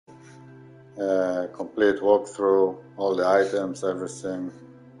complete walkthrough, all the items, everything.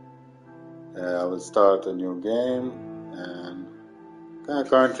 I will start a new game, and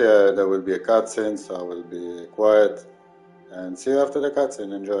currently there will be a cutscene, so I will be quiet, and see you after the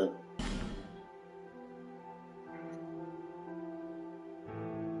cutscene. Enjoy.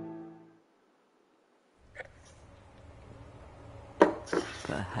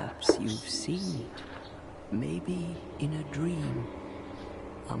 Perhaps you've seen it, maybe in a dream,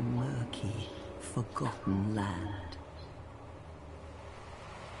 a murky, forgotten land.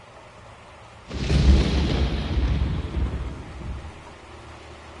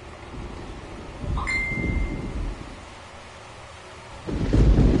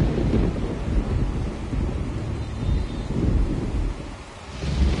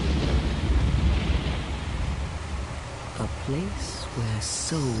 A place where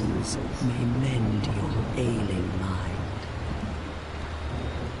souls may mend your ailing mind.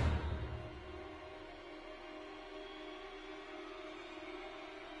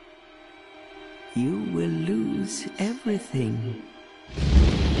 You will lose everything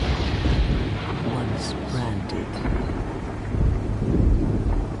once branded.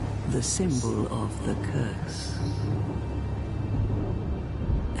 The symbol of the curse.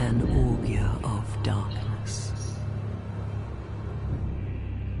 An augur of darkness.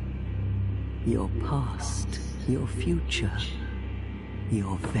 Your past, your future,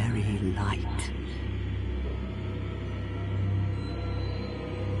 your very light.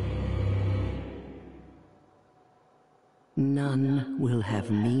 None will have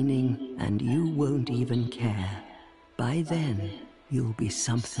meaning, and you won't even care. By then, you'll be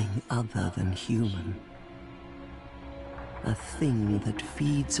something other than human. A thing that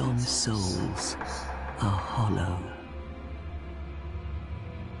feeds on souls, a hollow.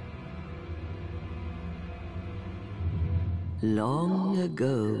 Long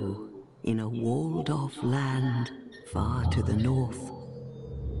ago, in a walled-off land far to the north,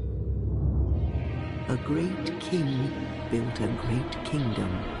 a great king built a great kingdom.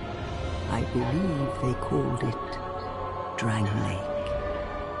 I believe they called it Drang Lake.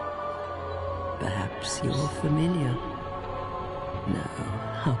 Perhaps you're familiar. No,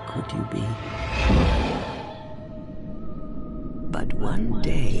 how could you be? But one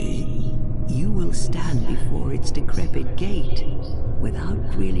day, you will stand before its decrepit gate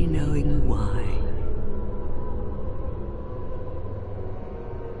without really knowing why.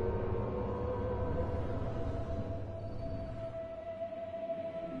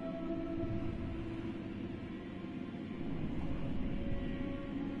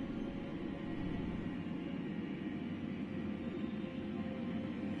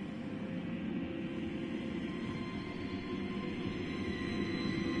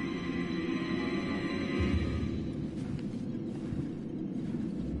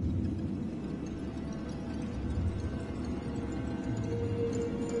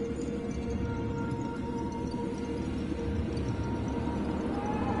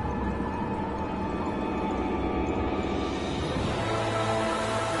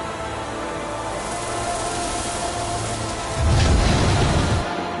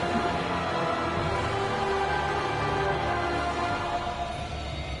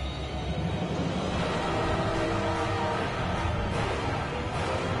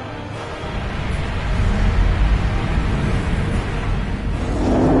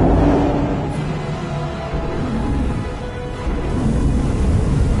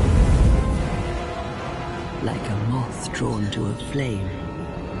 Flame.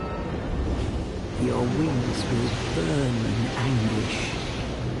 Your wings will burn in anguish.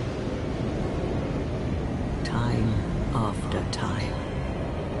 Time after time.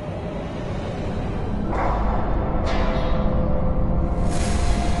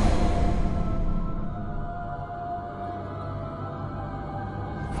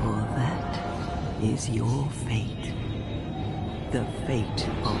 For that is your fate. The fate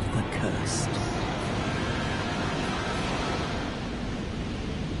of the cursed.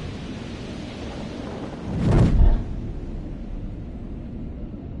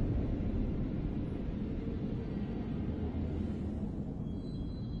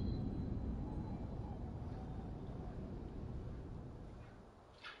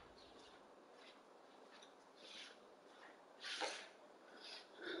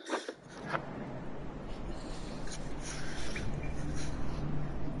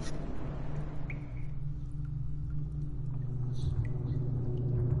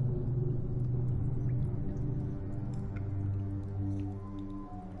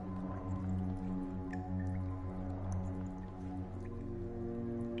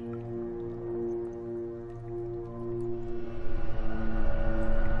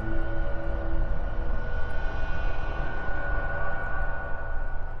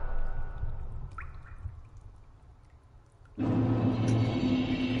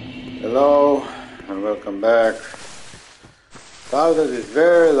 welcome back. After this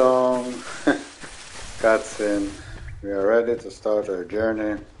very long cutscene, we are ready to start our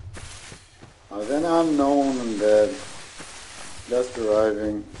journey. As an unknown undead, just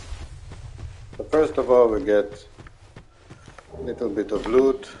arriving. So first of all, we get a little bit of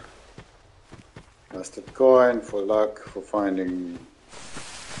loot, rusted coin for luck, for finding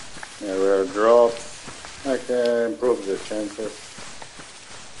rare drops, like improve the chances.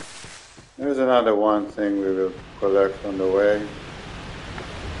 There's another one thing we will collect on the way.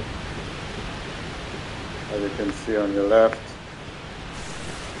 As you can see on your left.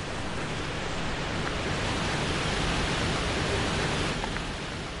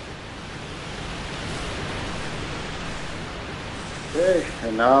 Okay,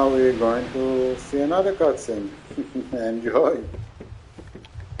 and now we're going to see another cutscene. Enjoy!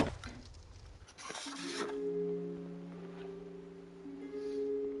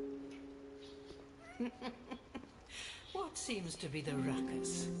 What seems to be the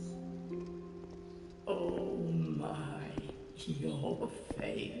ruckus? Oh my, your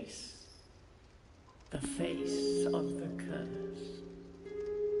face. The face of the curse.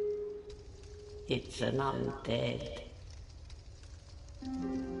 It's an undead.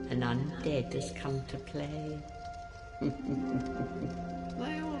 An undead has come to play.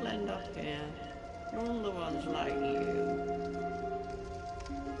 They all end up here. All the ones like you.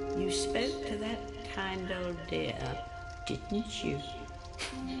 You spoke to that kind old dear, didn't you?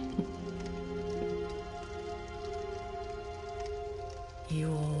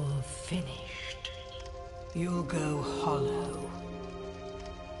 You're finished. You'll go hollow.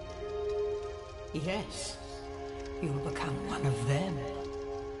 Yes, you'll become one of them.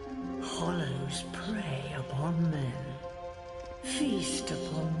 Hollows prey upon men, feast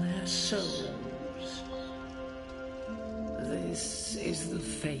upon their souls. This is the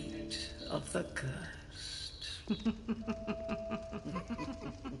fate of the cursed.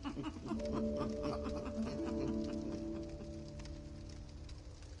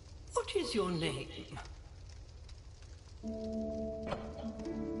 What is your name?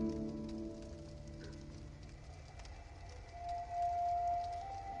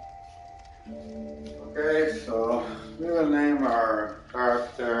 Okay, so we will name our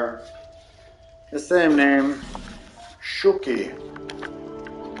character the same name, Shuki.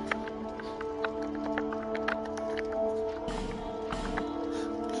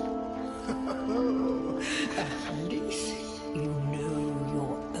 At least you know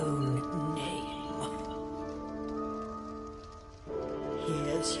your own name.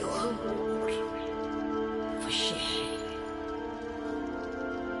 Here's your reward for sharing.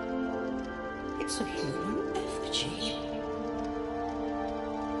 It's a human effigy.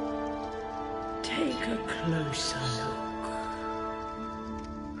 Take a closer look.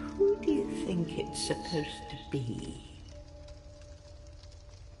 Who do you think it's supposed to be?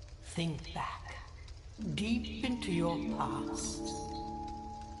 Think back, deep into your past.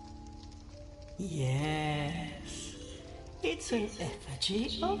 Yes, it's an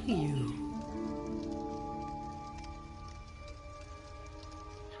effigy of you.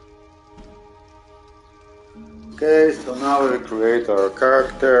 Okay, so now we create our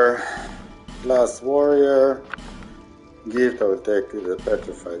character. Class warrior. Gift, I will take the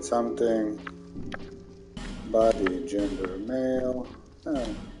petrified something. Body, gender, male.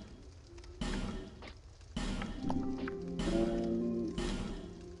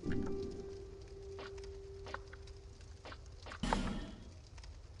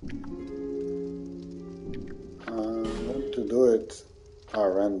 Want to do it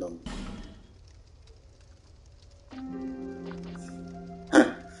random.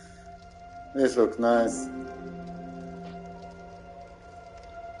 This looks nice.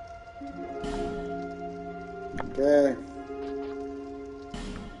 Okay.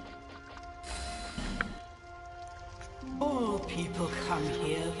 All people come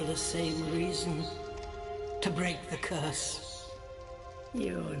here for the same reason, to break the curse.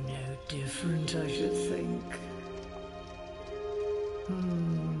 You're no different, I should think.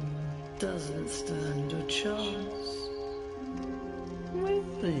 Doesn't stand a chance.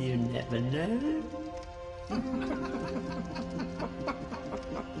 Well, you never know.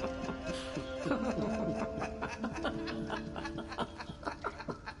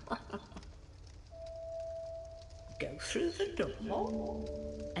 Go through the door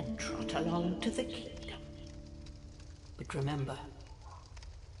and trot along to the kingdom. But remember,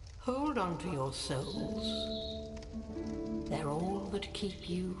 hold on to your souls. They're all that keep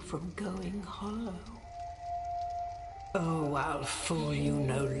you from going hollow. Oh, I'll fool you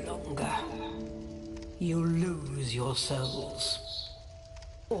no longer. You'll lose your souls.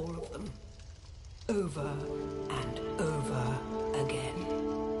 All of them. over and over again.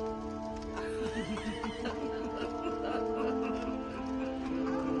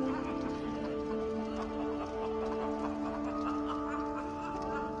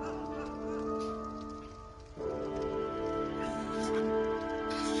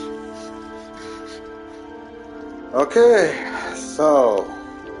 Okay, so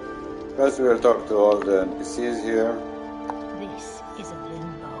first we'll talk to all the NPCs here. This is a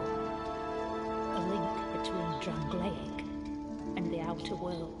limbo, a link between Drangleic and the outer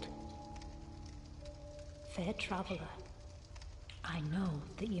world. Fair traveller, I know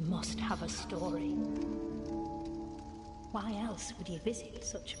that you must have a story. Why else would you visit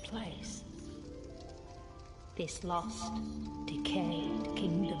such a place? This lost, decayed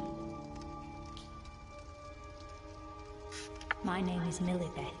kingdom. My name is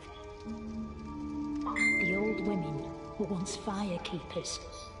Millibeth. The old women were once fire keepers.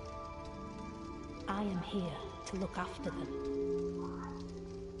 I am here to look after them.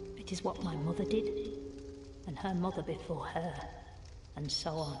 It is what my mother did, and her mother before her, and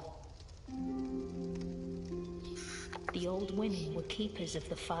so on. The old women were keepers of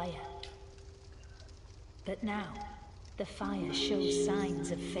the fire. But now, the fire shows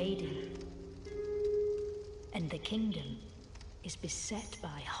signs of fading, and the kingdom is beset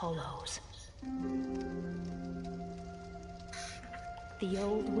by hollows. The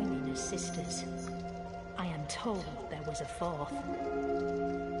old women are sisters. I am told there was a fourth.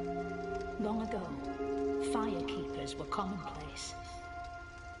 Long ago, firekeepers were commonplace.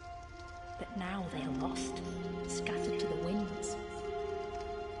 But now they are lost, scattered to the winds.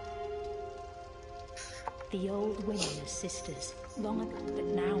 The old women are sisters. Long ago, but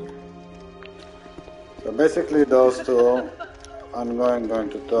now... So basically those two, I'm going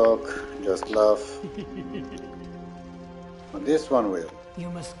to talk, just laugh. But this one will. You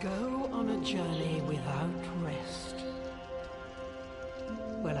must go on a journey without rest.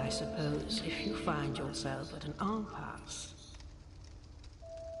 Well, I suppose if you find yourself at an impasse.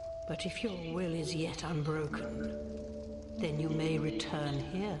 But if your will is yet unbroken, then you may return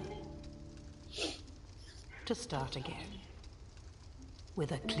here. To start again.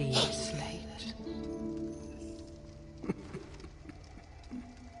 With a clean slate.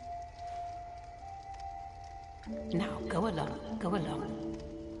 Now, go along, go along.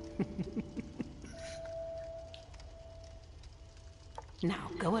 Now,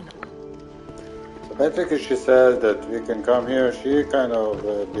 go along. So basically she says that we can come here, she kind of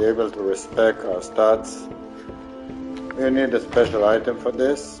be able to respec our stats. We need a special item for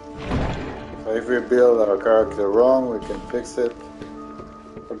this. So if we build our character wrong, we can fix it.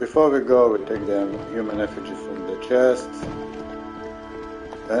 But before we go, we take the human effigy from the chest.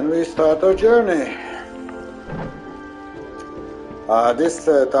 Then we start our journey. These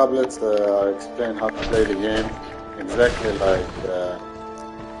tablets explain how to play the game, exactly like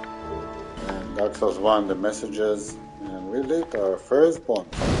in Dark Souls 1, the messages, and we lit our first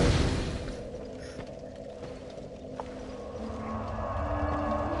bonfire.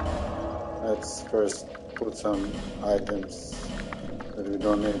 Let's first put some items that we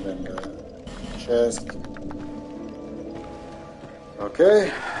don't need in the chest.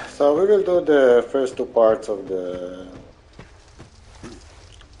 Okay, so we will do the first two parts of the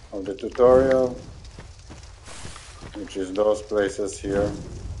tutorial, which is those places here.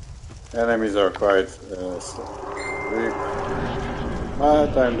 Enemies are quite weak,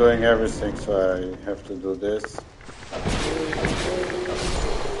 but I'm doing everything, so I have to do this.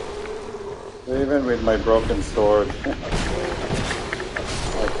 Even with my broken sword, I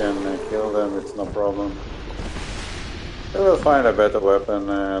can kill them, it's no problem. I will find a better weapon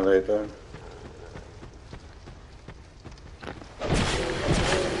later.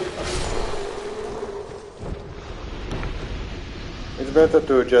 It's better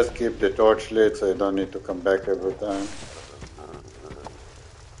to just keep the torch lit so you don't need to come back every time.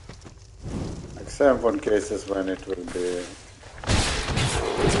 Except for cases when it will be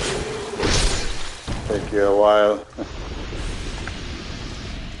take you a while.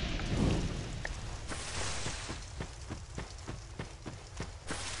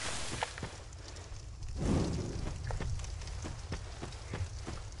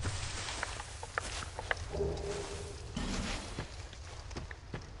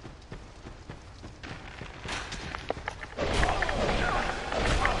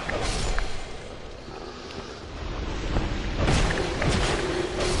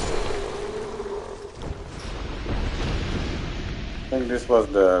 I think this was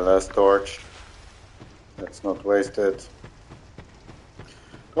the last torch. Let's not waste it.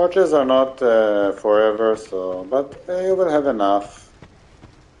 Torches are not forever, so but you will have enough.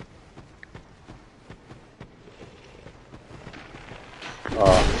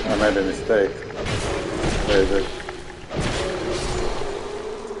 Oh, I made a mistake. Very good.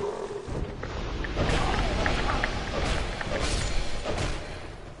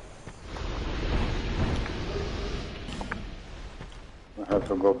 I have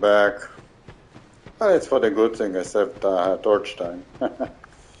to go back. But it's for the good thing, I saved torch time.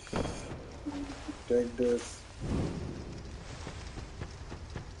 Take this.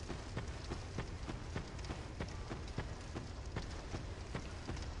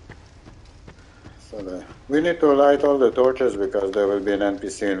 So we need to light all the torches because there will be an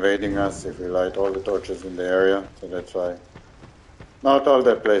NPC invading us if we light all the torches in the area. So that's why. Not all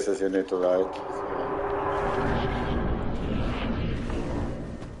the places you need to light.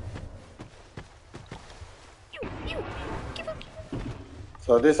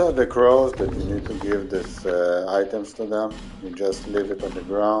 So these are the crows that you need to give these items to them. You just leave it on the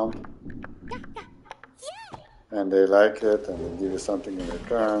ground. And they like it and they give you something in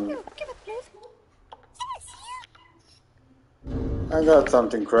return. I got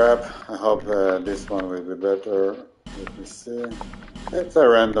something crap. I hope this one will be better. Let me see. It's a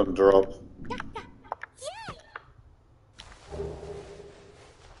random drop.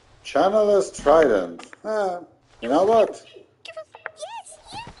 Channeler's Trident. You know what?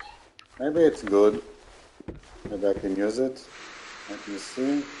 Maybe it's good. Maybe I can use it. Let me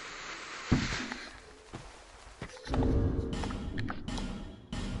see.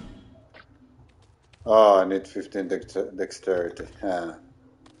 Oh, I need 15 dexterity.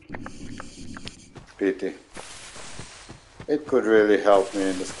 Pity. It could really help me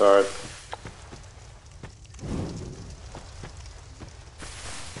in the start.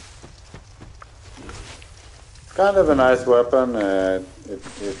 It's kind of a nice weapon.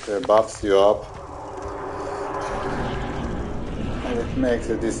 It buffs you up. And it makes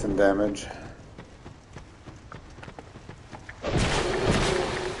a decent damage.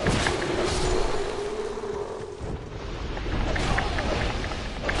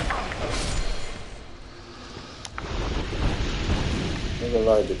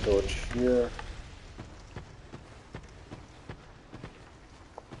 Light the torch here.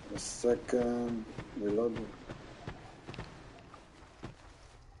 A second. Reload.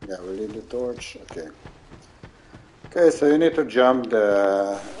 Yeah, we need the torch. Okay. Okay, so you need to jump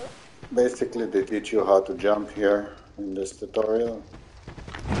basically they teach you how to jump here in this tutorial.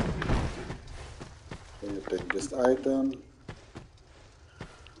 So you take this item.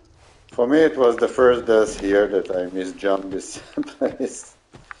 For me, it was the first death here that I misjumped this place.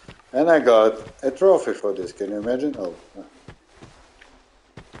 And I got a trophy for this. Can you imagine? Oh.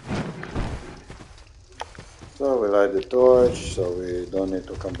 So we light the torch, so we don't need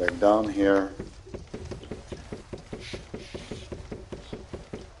to come back down here.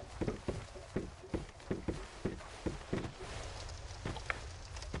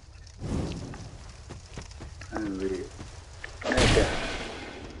 And we make it.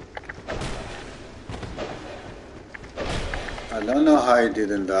 I don't know how he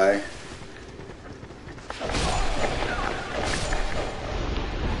didn't die.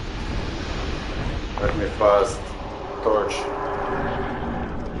 Let me fast torch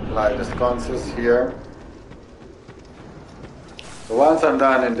light the sconces here. So once I'm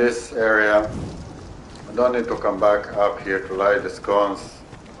done in this area, I don't need to come back up here to light the scones.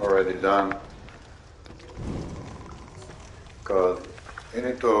 Already done. Because you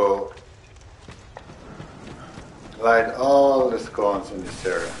need to light all the scones in this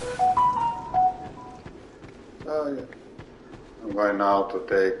area. So yeah. I'm going now to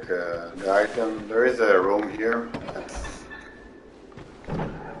take the item. There is a room here.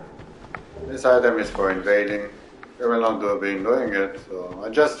 This item is for invading. They will not be doing it, so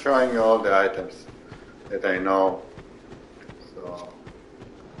I'm just showing you all the items that I know.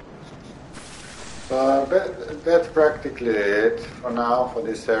 So that's practically it for now for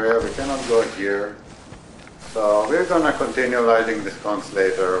this area. We cannot go here. So we're gonna continue lighting the scones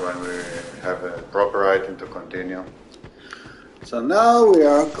later when we have a proper item to continue. So now we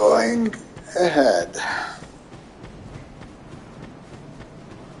are going ahead.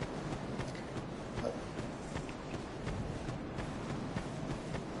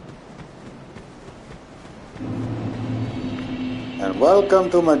 And welcome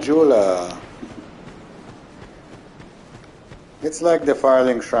to Majula. It's like the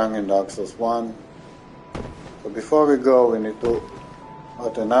Firling Shrine in Dark Souls 1. So before we go, we need to go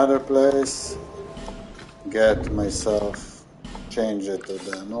to another place, get myself, change it to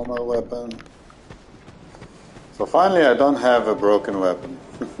the normal weapon. So finally I don't have a broken weapon.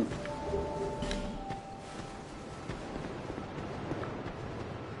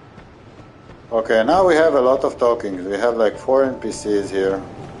 Okay, now we have a lot of talking. We have like 4 NPCs here.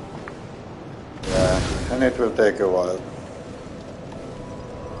 Yeah, and it will take a while.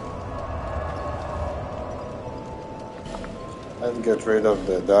 Let's get rid of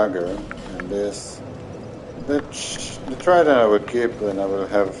the dagger and this. The trident I will keep, and I will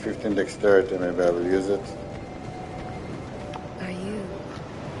have 15 dexterity. Maybe I will use it. Are you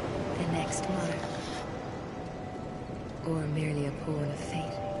the next monarch? Or merely a pawn of fate?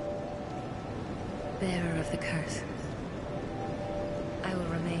 Bearer of the curse, I will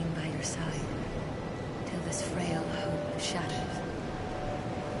remain by your side till this frail hope shatters.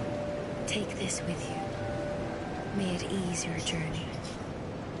 Take this with you. May it ease your journey.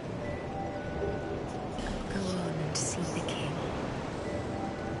 Go on and see the king.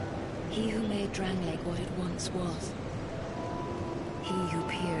 He who made Drangleic what it once was. He who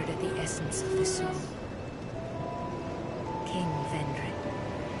peered at the essence of the soul. King Vendrick.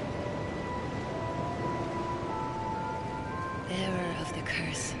 Bearer of the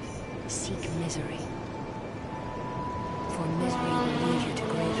curse, seek misery. For misery will lead you to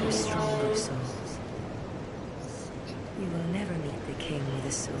greater, stronger souls. You will never meet the king with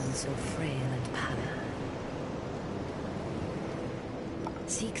a soul so frail and pallid.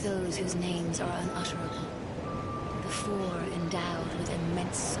 Seek those whose names are unutterable. The four endowed with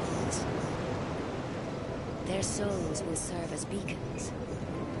immense souls. Their souls will serve as beacons.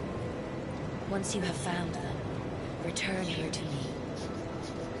 Once you have found them, return here to me,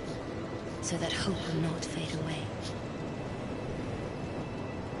 so that hope will not fade away.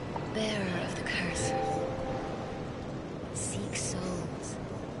 Bearer of the curse, seek souls,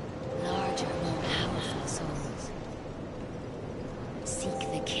 larger, more powerful souls. Seek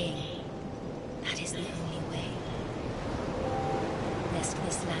the king. That is the only way. Lest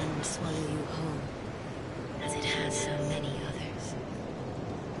this land swallow you whole, as it has so many others.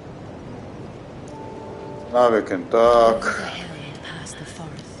 Now we can talk. Over the hill and past the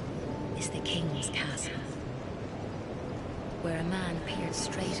forest is the king's castle, where a man peered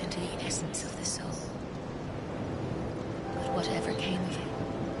straight into the essence of the soul. But whatever came of it,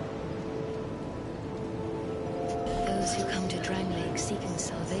 those who come to Drangleic seeking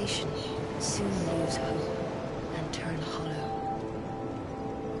salvation soon lose hope and turn hollow.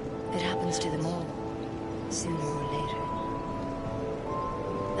 It happens to them all, sooner or later.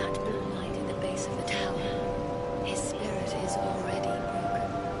 That blue light at the base of the tower, his spirit is already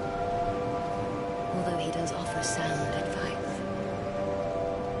broken. Although he does offer sound advice.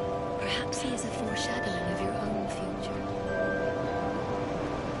 Perhaps he is a foreshadowing of your own future.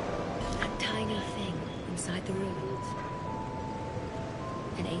 That tiny thing inside the ruins.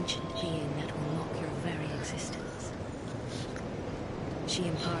 An ancient being that will mock your very existence. She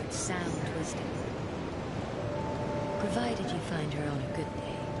imparts sound wisdom, provided you find her on a good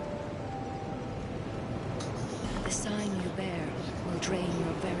day. The sign you bear will drain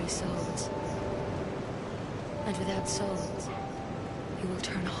your very souls. And without souls, you will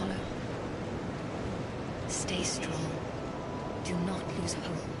turn hollow. Stay strong. Do not lose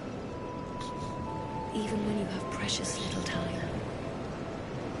hope. Even when you have precious little time.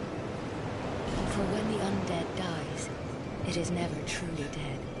 For when the undead dies, it is never truly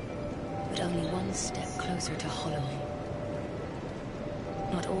dead, but only one step closer to hollowing.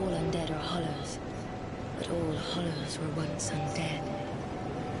 Not all undead are hollows, but all hollows were once undead.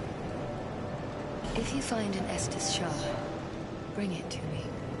 If you find an Estus shard, bring it to me,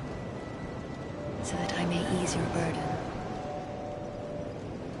 so that I may ease your burden.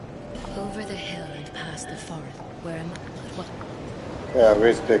 Over the hill and past the forest, where am I? What? Yeah,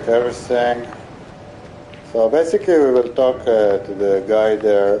 we speak everything. So basically we will talk to the guy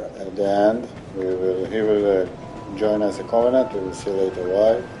there at the end. He will join as a covenant. We will see later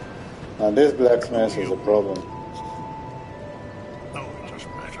why. Now this blacksmith is a problem. Oh, it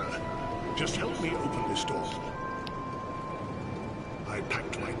doesn't matter. Just help me open this door. I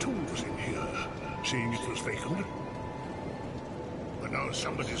packed my tools in here, seeing it was vacant. But now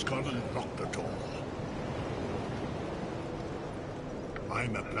somebody's gone and locked the door.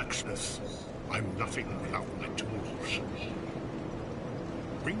 I'm a blacksmith. I'm nothing without my tools.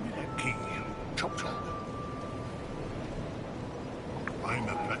 Bring me that key. Chop chop. I'm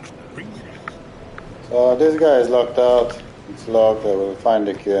a blacksmith. Bring me that. So this guy is locked out. It's locked. I will find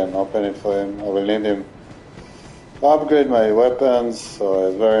the key and open it for him. I will need him to upgrade my weapons, so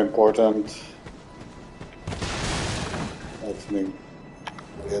it's very important. Let me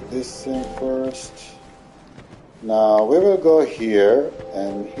get this thing first. Now we will go here,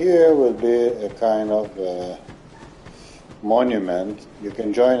 and here will be a kind of monument. You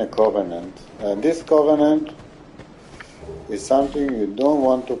can join a covenant. This covenant is something you don't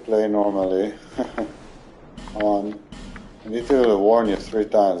want to play normally on. And it will warn you 3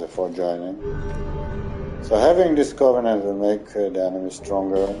 times before joining. So having this covenant will make the enemy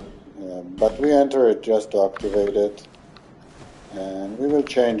stronger, but we enter it just to activate it, and we will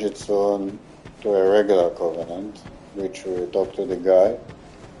change it soon to a regular covenant, which we will talk to the guy.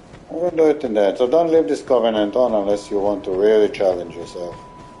 We will do it in the end. So don't leave this covenant on unless you want to really challenge yourself.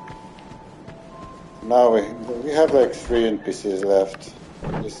 Now we have like 3 NPCs left.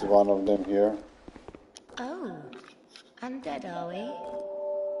 This is one of them here. Oh, undead are we?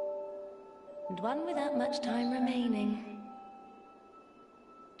 And one without much time remaining.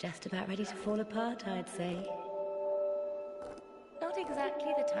 Just about ready to fall apart, I'd say. Not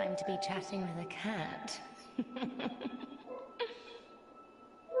exactly the time to be chatting with a cat.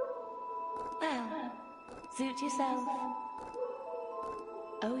 Well, suit yourself.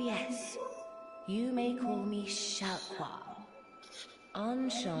 Oh yes, you may call me Shaqua.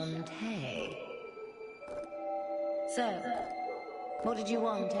 Enchanté. So, what did you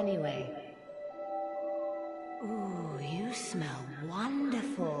want anyway? Ooh, you smell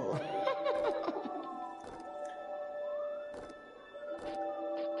wonderful.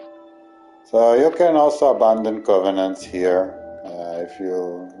 So you can also abandon covenants here if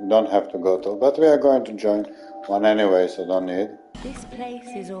you don't have to go to, but we are going to join one anyway, so don't need. This place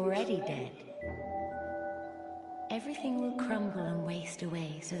is already dead. Everything will crumble and waste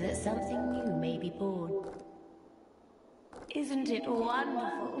away so that something new may be born. Isn't it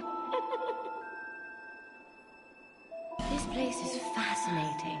wonderful? This place is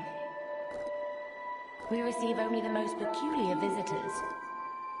fascinating. We receive only the most peculiar visitors.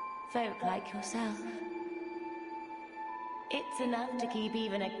 Folk like yourself. It's enough to keep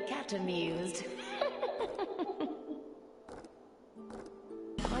even a cat amused.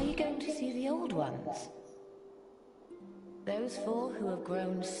 Are you going to see the old ones? Those 4 who have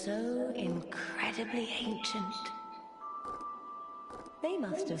grown so incredibly ancient. They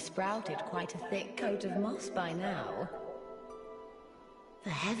must have sprouted quite a thick coat of moss by now. For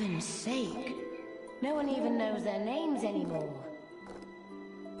heaven's sake, no one even knows their names anymore.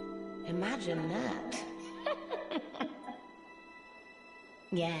 Imagine that.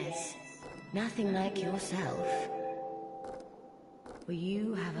 Yes, nothing like yourself. For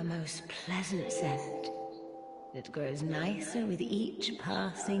you have a most pleasant scent that grows nicer with each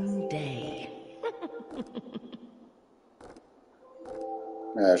passing day.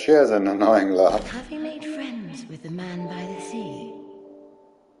 Yeah, she has an annoying laugh. Have you made friends with the man by the sea?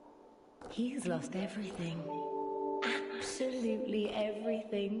 He's lost everything. Absolutely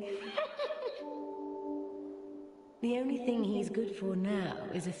everything. The only thing he's good for now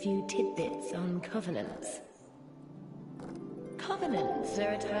is a few tidbits on covenants. Covenants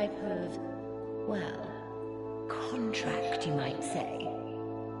are a type of, well, contract, you might say.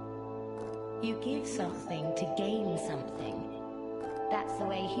 You give something to gain something. That's the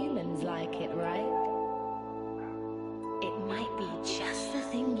way humans like it, right? It might be just the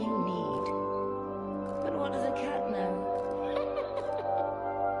thing you need. But what does a cat know?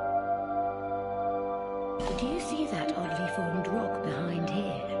 Do you see that oddly formed rock behind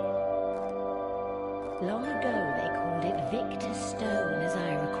here? Long ago they called it Victor's Stone, as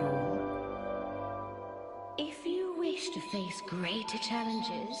I recall. If you wish to face greater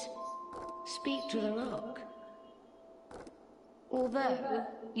challenges, speak to the rock. Although,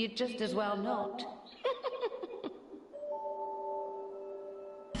 you'd just as well not.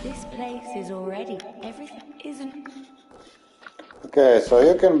 This place is already... everything isn't... Okay, so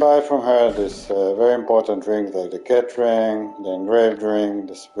you can buy from her this very important ring, like the cat ring, the engraved ring,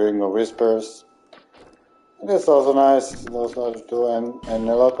 the ring of whispers. It's also nice, those other two, and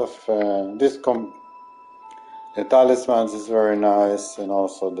a lot of the talismans is very nice, and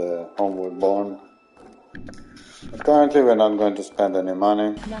also the homeward born. But currently we're not going to spend any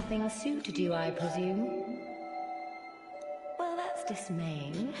money. Nothing suited you, I presume? Well, that's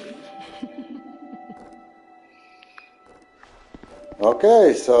dismaying.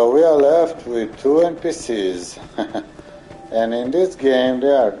 Okay, so we are left with 2 NPCs. And in this game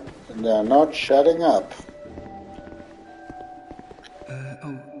they are not shutting up.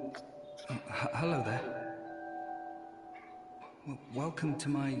 Hello there. Welcome to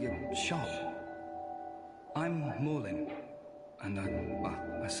my shop. I'm Morlin, and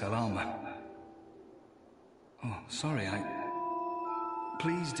I sell armor. Oh, sorry,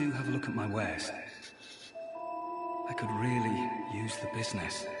 Please do have a look at my wares. I could really use the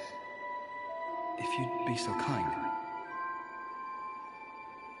business. If you'd be so kind.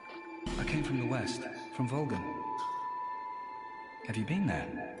 I came from the west, from Volgan. Have you been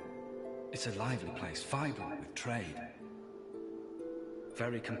there? It's a lively place, vibrant with trade.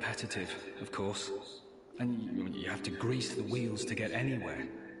 Very competitive, of course. And you have to grease the wheels to get anywhere.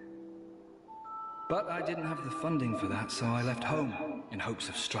 But I didn't have the funding for that, so I left home in hopes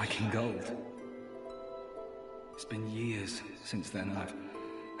of striking gold. It's been years since then, I've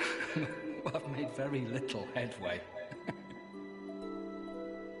made very little headway.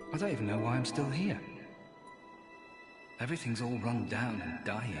 I don't even know why I'm still here. Everything's all run down and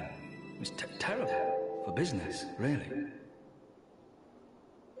dying. It's terrible for business, really.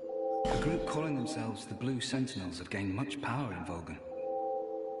 A group calling themselves the Blue Sentinels have gained much power in Volgan.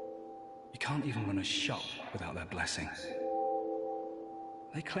 You can't even run a shop without their blessing.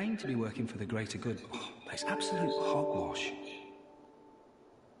 They claim to be working for the greater good, but it's absolute hogwash.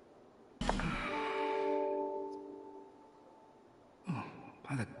 Oh,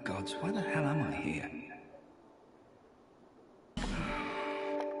 by the gods, why the hell am I here?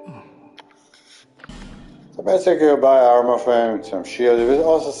 So basically you buy armor for him, some shield. You will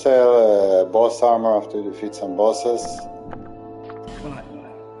also sell boss armor after you defeat some bosses. Well,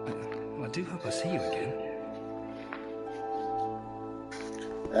 I do hope I see you again.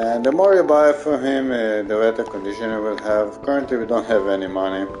 And the more you buy from him, the better condition you will have. Currently we don't have any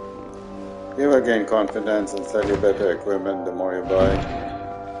money. You will gain confidence and sell you better equipment the more you buy.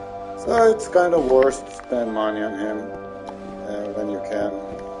 So it's kind of worth to spend money on him when you can.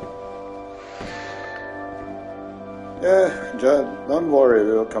 Yeah, don't worry,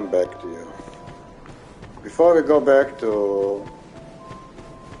 we will come back to you. Before we go back to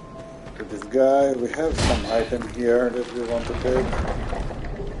this guy, we have some item here that we want to take.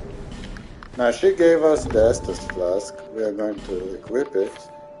 Now she gave us the Estus Flask, we are going to equip it.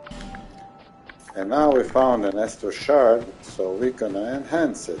 And now we found an Estus shard, so we can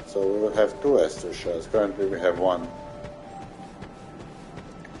enhance it. So we will have 2 Estus shards, currently we have 1.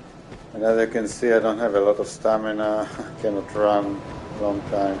 And as you can see, I don't have a lot of stamina, I cannot run a long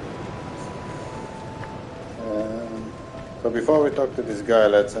time. So before we talk to this guy,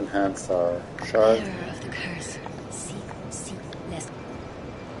 let's enhance our shard. Bearer of the curse. Seek less.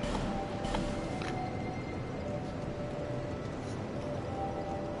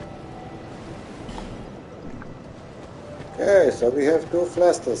 Okay, so we have 2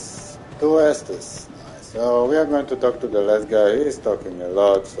 Flastus, 2 Estus. Nice. So we are going to talk to the last guy. He's talking a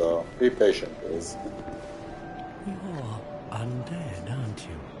lot, so be patient, please. You're undead, aren't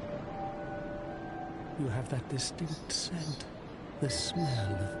you? You have that distinct scent, the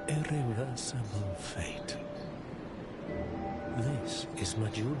smell of irreversible fate. This is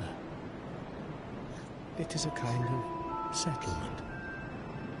Majula. It is a kind of settlement,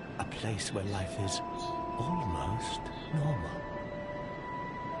 a place where life is almost normal.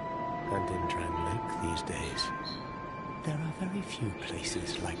 And in Dran Lake these days, there are very few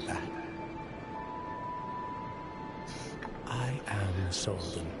places like that. I am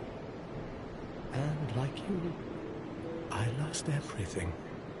Solden. And like you, I lost everything,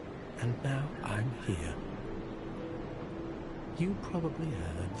 and now I'm here. You probably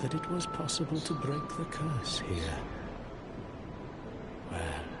heard that it was possible to break the curse here.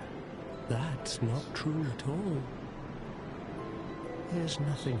 Well, that's not true at all. There's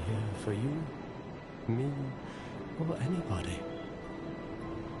nothing here for you, me, or anybody.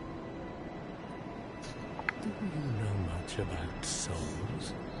 Do you know much about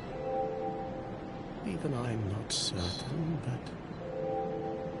souls? Even I'm not certain, but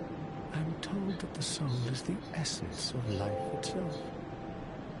I'm told that the soul is the essence of life itself.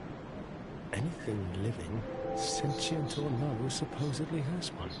 Anything living, sentient or no, supposedly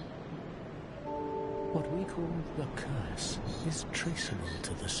has one. What we call the curse is traceable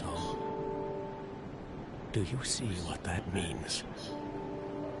to the soul. Do you see what that means?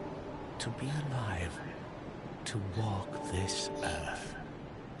 To be alive, to walk this earth.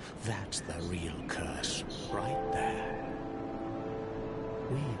 That's the real curse, right there.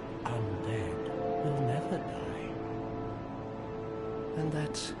 We undead will never die. And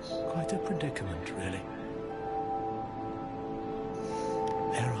that's quite a predicament, really.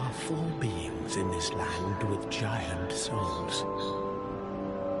 There are 4 beings in this land with giant souls.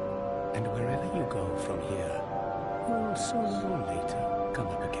 And wherever you go from here, you'll sooner or later come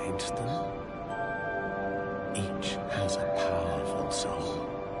up against them. Each has a powerful soul.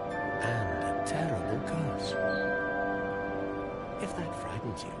 And a terrible curse. If that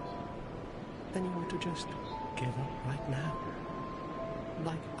frightens you, then you ought to just give up right now.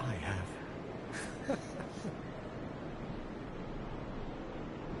 Like I have.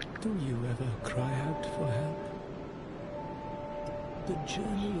 Do you ever cry out for help? The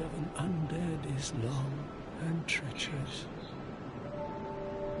journey of an undead is long and treacherous.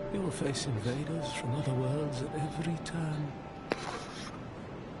 You will face invaders from other worlds at every turn.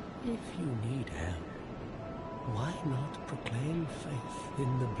 If you need help, why not proclaim faith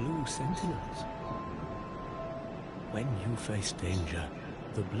in the Blue Sentinels? When you face danger,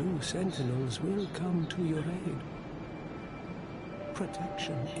 the Blue Sentinels will come to your aid.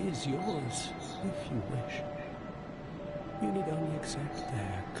 Protection is yours, if you wish. You need only accept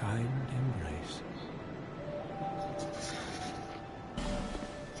their kind embrace.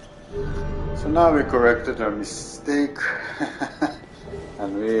 So now we corrected our mistake,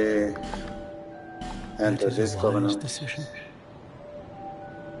 and we enter this covenant. Decision.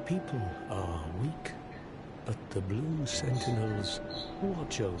 People are weak, but the Blue Sentinels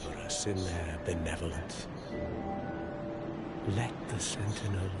watch over us in their benevolence. Let the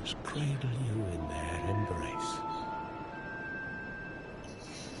Sentinels cradle you in their embrace.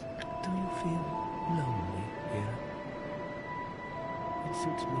 Do you feel lonely here? It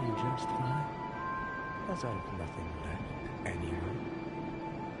suits me just fine, as I've nothing left anyway.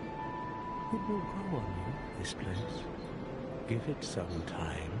 It will grow on you, this place. Give it some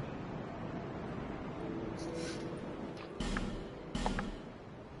time.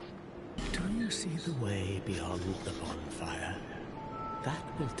 Do you see the way beyond the bonfire? That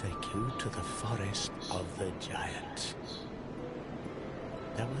will take you to the forest of the giants.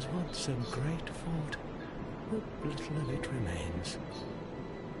 There was once a great fort, but little of it remains.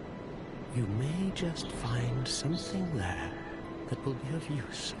 You may just find something there that will be of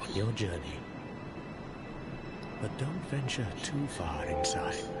use on your journey. But don't venture too far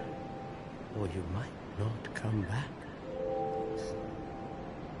inside, or you might not come back.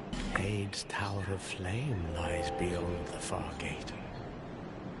 Hade's Tower of Flame lies beyond the far gate.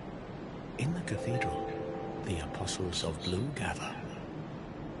 In the cathedral, the Apostles of Blue gather.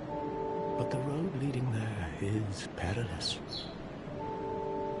 But the road leading there is perilous.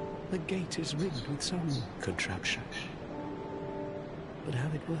 The gate is rigged with some contraption. But how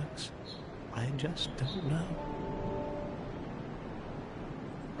it works, I just don't know.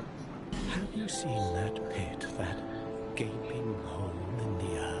 Have you seen that pit, that gaping hole in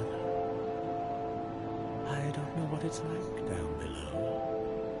the earth? I don't know what it's like down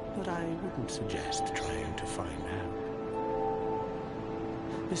below, but I wouldn't suggest trying to find out.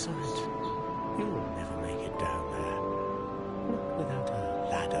 Besides, you'll never make it down there, not without a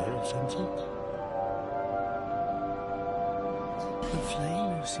ladder of some sort. The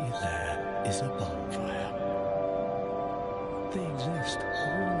flame you see there is a bonfire. They exist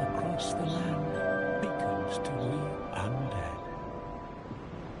all across the land, beacons to we undead.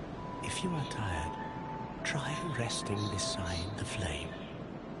 If you are tired, try resting beside the flame.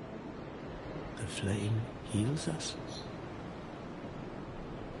 The flame heals us.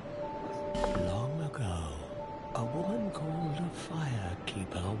 Long ago, a woman called a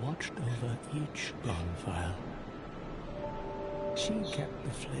firekeeper watched over each bonfire. She kept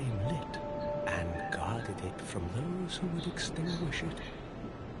the flame lit and guarded it from those who would extinguish it.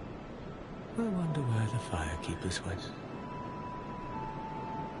 I wonder where the firekeepers went.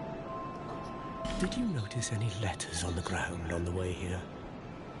 Did you notice any letters on the ground on the way here?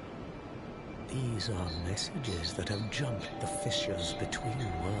 These are messages that have jumped the fissures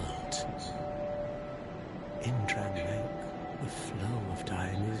between worlds. In Tranmake, the flow of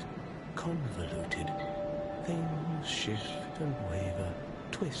time is convoluted. Things shift and waver,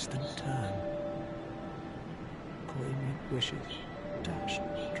 twist and turn. Poignant wishes, dashed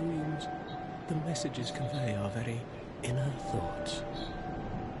dreams, the messages convey our very inner thoughts.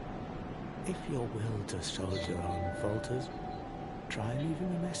 If your will to soldier on falters, try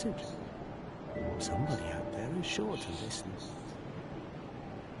leaving a message. Somebody out there is sure to listen.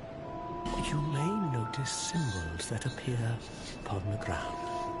 You may notice symbols that appear upon the ground.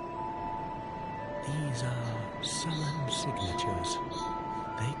 These are summon signatures.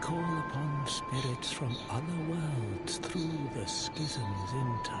 They call upon spirits from other worlds through the schisms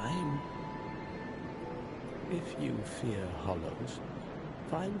in time. If you fear hollows,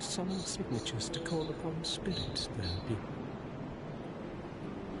 find summon signatures to call upon spirits there be.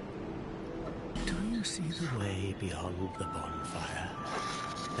 Do you see the way beyond the bonfire?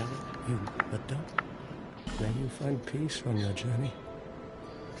 But don't. May you find peace on your journey.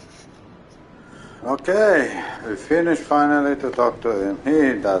 Okay, we finished finally to talk to him.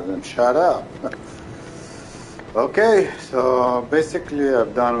 He doesn't shut up. Okay, so basically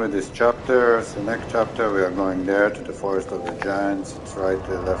I'm done with this chapter. So next chapter we are going there to the Forest of the Giants. It's right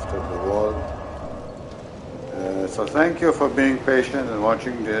to the left of the wall. So thank you for being patient and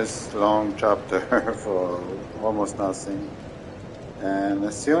watching this long chapter for almost nothing.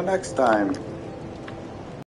 And see you next time.